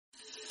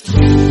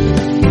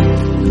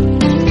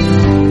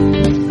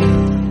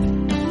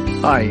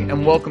Hi,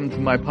 and welcome to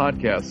my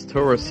podcast,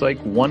 Torah Psych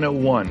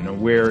 101,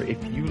 where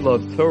if you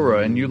love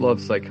Torah and you love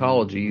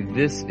psychology,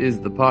 this is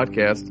the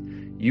podcast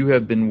you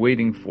have been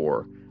waiting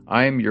for.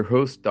 I am your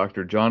host,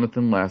 Dr.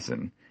 Jonathan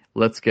Lasson.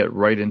 Let's get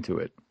right into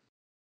it.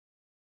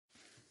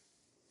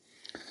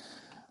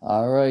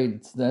 All right,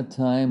 it's that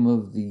time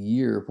of the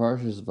year,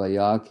 Parshas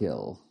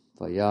Vayakhel.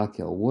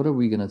 Vayakhel, what are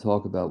we going to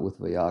talk about with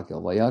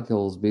Vayakhel?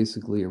 Vayakhel is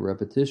basically a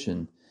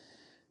repetition,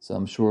 so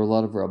I'm sure a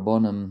lot of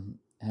Rabbanim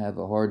have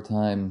a hard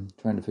time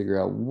trying to figure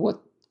out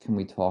what can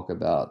we talk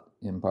about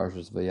in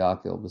Parshas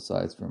Vayakhel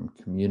besides from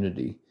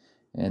community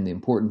and the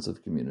importance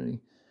of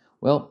community.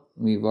 Well,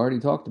 we've already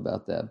talked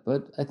about that,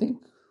 but I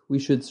think we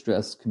should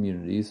stress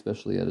community,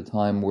 especially at a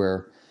time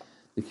where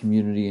the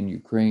community in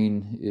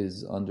Ukraine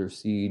is under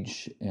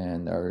siege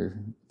and our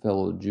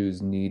fellow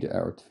Jews need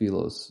our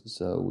tefillos,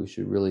 so we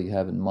should really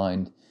have in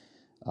mind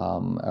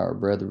our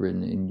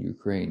brethren in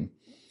Ukraine.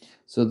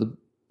 So the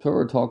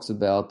Torah talks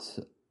about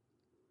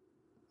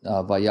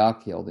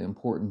Vayakhel, the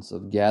importance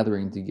of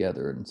gathering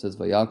together, and it says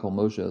Vayakhel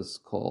Moshe is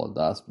called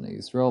Das Bnei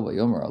Yisrael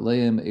Vayomer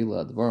Aleim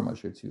Ela Advar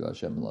Masher Tu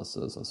Hashem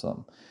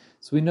Lasasam.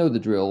 So we know the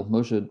drill.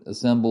 Moshe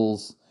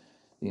assembles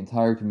the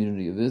entire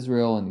community of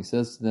Israel, and he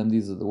says to them,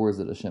 these are the words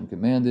that Hashem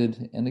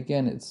commanded. And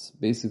again, it's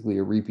basically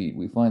a repeat.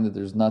 We find that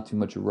there's not too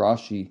much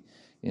Rashi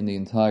in the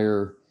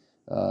entire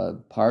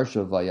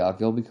Parsha of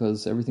Vayakhel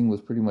because everything was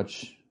pretty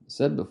much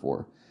said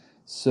before.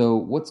 So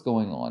what's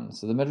going on?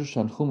 So the Medrash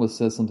Tanchuma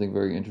says something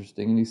very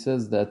interesting, and he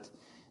says that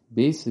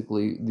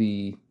basically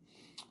the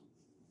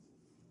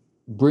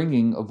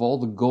bringing of all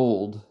the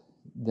gold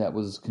that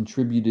was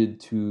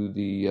contributed to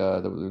the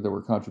there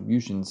were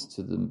contributions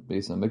to the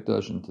Beis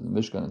HaMikdash and to the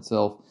Mishkan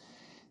itself.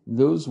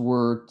 Those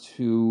were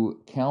to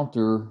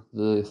counter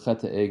the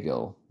Chet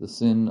HaEgel, the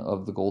sin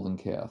of the golden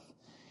calf.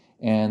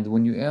 And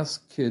when you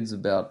ask kids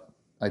about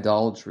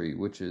idolatry,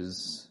 which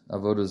is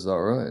Avodah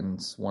Zarah, and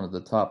it's one of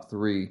the top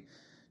 3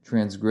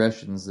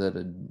 transgressions that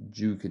a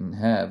Jew can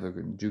have, or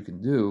a Jew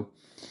can do,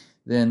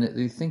 then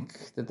they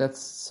think that that's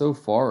so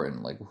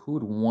foreign. Like, who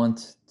would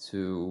want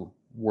to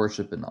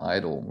worship an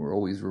idol? We're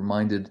always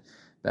reminded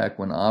back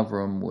when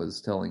Avram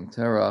was telling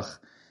Terach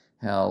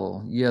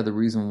how, the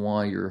reason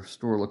why your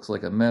store looks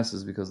like a mess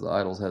is because the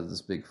idols had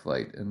this big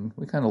fight. And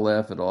we kind of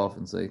laugh it off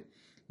and say,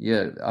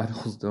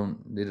 idols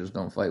just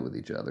don't fight with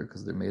each other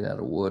because they're made out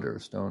of wood or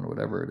stone or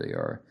whatever they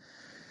are.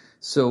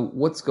 So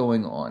what's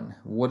going on?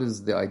 What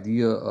is the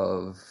idea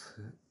of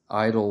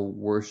idol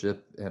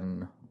worship,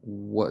 and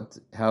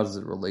how does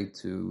it relate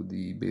to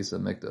the Beis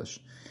HaMikdash?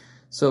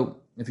 So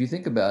if you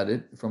think about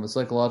it from a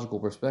psychological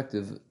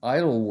perspective,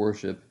 idol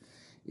worship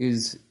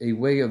is a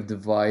way of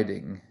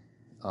dividing.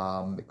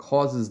 It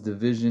causes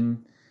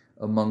division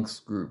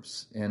amongst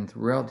groups. And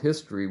throughout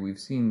history, we've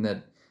seen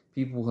that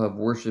people have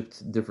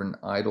worshipped different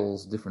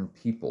idols, different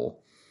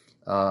people.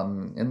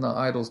 And the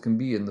idols can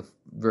be in the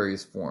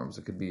various forms.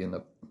 It could be in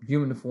a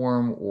human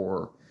form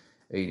or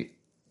a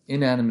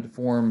inanimate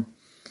form.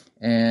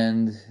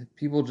 And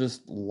people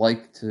just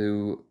like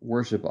to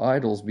worship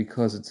idols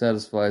because it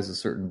satisfies a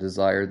certain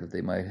desire that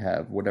they might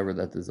have, whatever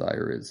that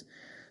desire is.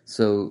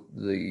 So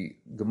the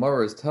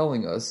Gemara is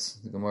telling us,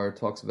 the Gemara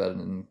talks about it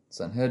in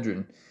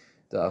Sanhedrin,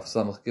 Daf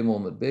Samach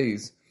Gimel Amud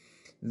Beis,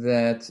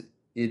 that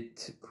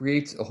it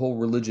creates a whole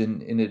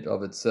religion in it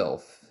of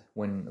itself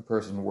when a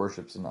person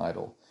worships an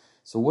idol.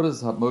 So what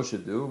does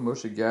Moshe do?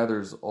 Moshe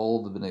gathers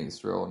all the Bnei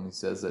Yisrael and he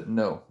says that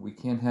no, we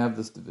can't have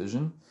this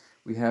division.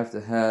 We have to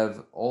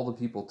have all the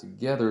people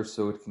together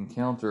so it can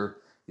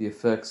counter the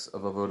effects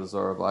of Avodah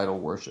Zarah, of idol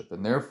worship.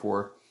 And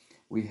therefore,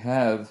 we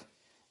have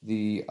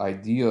the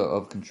idea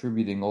of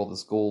contributing all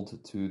this gold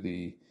to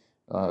the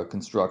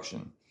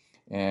construction.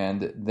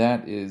 And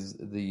that is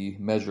the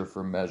measure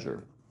for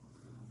measure.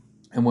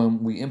 And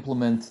when we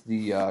implement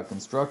the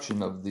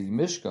construction of the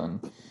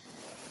Mishkan,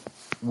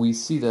 we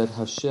see that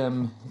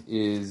Hashem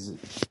is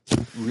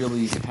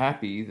really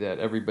happy that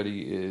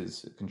everybody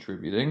is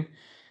contributing,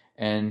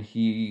 and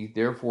he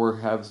therefore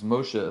has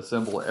Moshe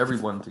assemble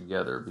everyone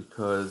together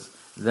because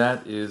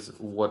that is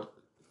what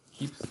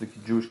keeps the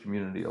Jewish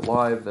community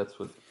alive. That's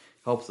what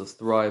helps us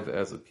thrive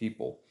as a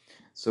people.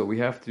 So we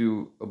have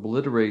to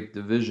obliterate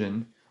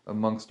division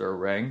amongst our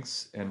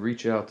ranks and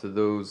reach out to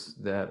those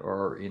that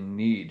are in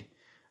need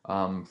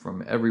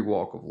from every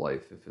walk of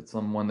life. If it's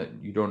someone that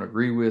you don't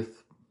agree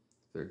with,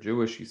 they're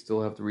Jewish, you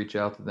still have to reach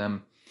out to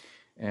them.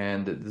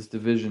 And this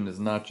division is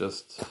not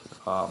just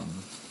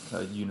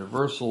a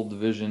universal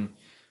division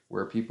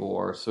where people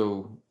are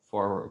so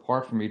far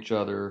apart from each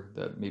other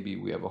that maybe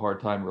we have a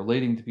hard time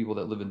relating to people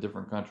that live in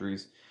different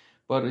countries,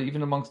 but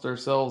even amongst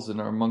ourselves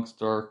and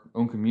amongst our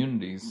own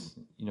communities,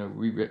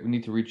 we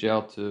need to reach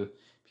out to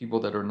people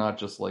that are not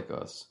just like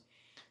us.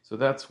 So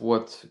that's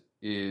what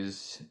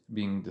is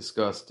being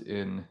discussed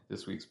in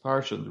this week's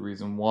Parsha. The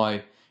reason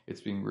why it's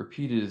being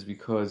repeated is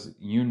because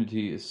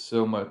unity is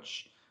so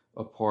much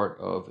a part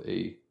of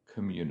a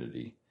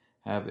community.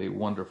 Have a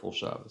wonderful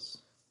Shabbos.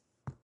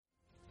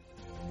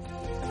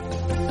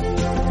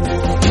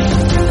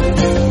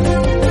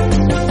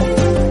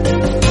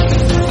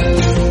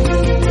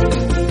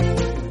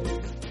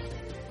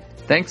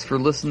 Thanks for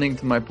listening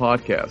to my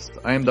podcast.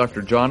 I am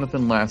Dr.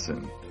 Jonathan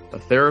Lasson, a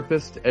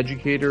therapist,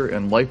 educator,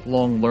 and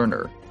lifelong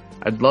learner.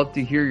 I'd love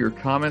to hear your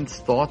comments,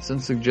 thoughts,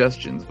 and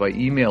suggestions by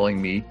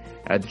emailing me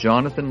at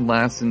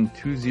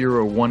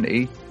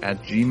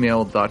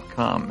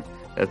jonathanlasson2018@gmail.com.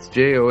 That's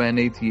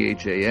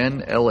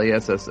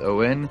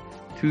JONATHANLASSON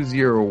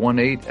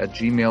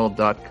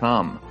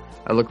 2018@gmail.com.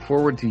 I look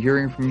forward to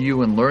hearing from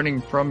you and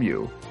learning from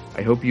you.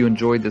 I hope you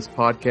enjoyed this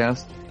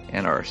podcast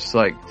and are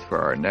psyched for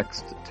our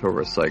next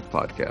Torah Psych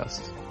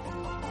podcast.